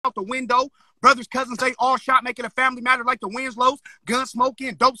out the window. Brothers, cousins, they all shot, making a family matter like the Winslows. Gun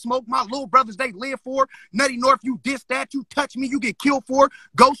smoking, dope smoke, my little brothers, they live for. Nutty North, you diss that, you touch me, you get killed for.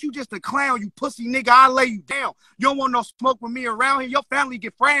 Ghost, you just a clown, you pussy nigga, I lay you down. You don't want no smoke with me around here, your family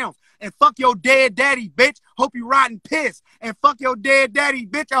get frowns. And fuck your dead daddy, bitch, hope you riding piss. And fuck your dead daddy,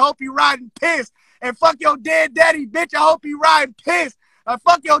 bitch, I hope you riding piss. And fuck your dead daddy, bitch, I hope you riding piss. And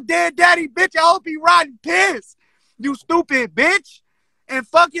fuck your dead daddy, bitch, I hope you riding piss. You stupid bitch. And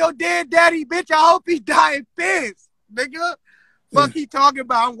fuck your dead daddy, bitch. I hope he dying pissed, nigga. Fuck he talking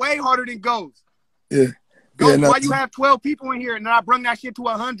about. I'm way harder than Ghost. Yeah. Ghost, why you have 12 people in here and then I bring that shit to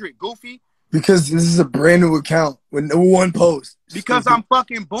 100, goofy? Because this is a brand new account with no one post. Because I'm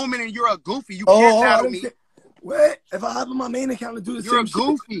fucking booming and you're a goofy. You can't battle me. What? If I have on my main account to do the you're same shit. You're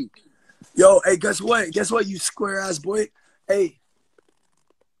a goofy. Yo, hey, guess what? Guess what, you square-ass boy? Hey.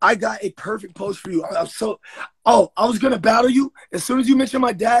 I got a perfect post for you. I was gonna battle you as soon as you mentioned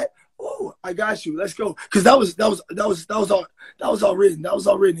my dad. Oh, I got you. Let's go. Cause that was all written. That was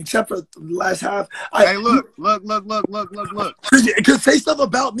all written except for the last half. Hey, look. Cause say stuff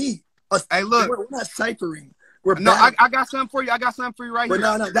about me. Hey, look. We're not ciphering. I got something for you. I got something for you right here.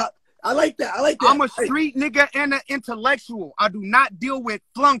 No, I like that. I like that. I'm a street nigga and an intellectual. I do not deal with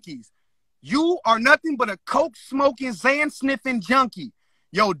flunkies. You are nothing but a coke smoking, Zan sniffing junkie.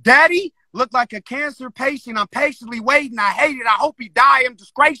 Yo, daddy look like a cancer patient. I'm patiently waiting. I hate it. I hope he die. I'm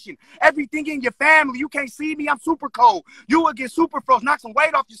disgracing everything in your family. You can't see me. I'm super cold. You will get super froze. Knock some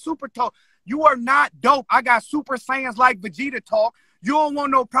weight off your super toe. You are not dope. I got super saiyans like Vegeta talk. You don't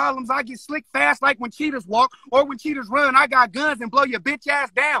want no problems. I get slick fast like when cheetahs walk or when cheetahs run. I got guns and blow your bitch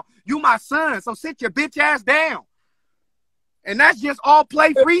ass down. You my son, so sit your bitch ass down. And that's just all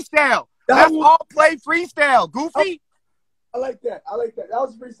play freestyle. That's all play freestyle, goofy. I like that. I like that. That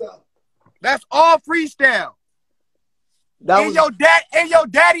was freestyle. That's all freestyle. And your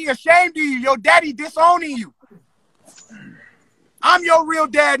daddy ashamed of you. Your daddy disowning you. I'm your real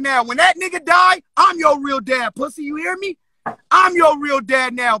dad now. When that nigga die, I'm your real dad, pussy. You hear me? I'm your real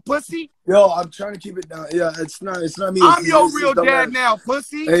dad now, pussy. Yo, I'm trying to keep it down. Yeah, it's not me. I'm your real dad now,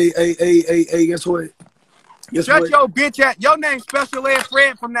 pussy. Hey, guess what? Shut your bitch ass. Your name's Special Ed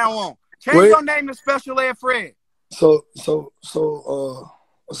Fred from now on. Change your name to Special Ed Fred. So,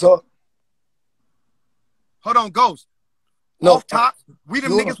 what's up? Hold on, Ghost. No, off top. We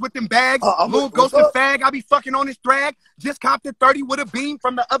them niggas with them bags. Little Ghost and fag. I be fucking on this drag. Just copped a 30 with a beam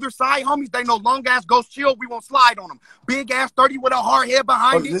from the other side, homies. They know long ass Ghost chill. We won't slide on them. Big ass 30 with a hard head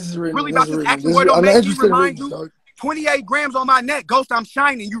behind it. Really about this action boy don't make me remind you. 28 grams on my neck. Ghost, I'm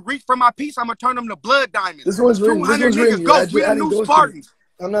shining. You reach for my piece, I'm gonna turn them to blood diamonds. This one's written. 200 niggas. Ghost, we the new Spartans.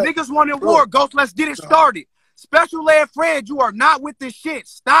 Niggas wanted war. Ghost, let's get it started. Special Ed Fred, you are not with this shit.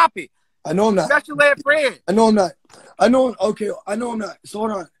 Stop it. I know I'm not. Special Ed Fred. I know I'm not. I know. Okay, I know I'm not. So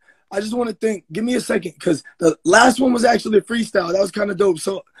hold on. I just want to think. Give me a second, because the last one was actually a freestyle. That was kind of dope.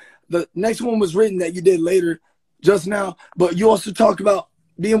 So the next one was written that you did later, just now. But you also talk about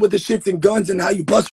being with the shifting guns and how you bust.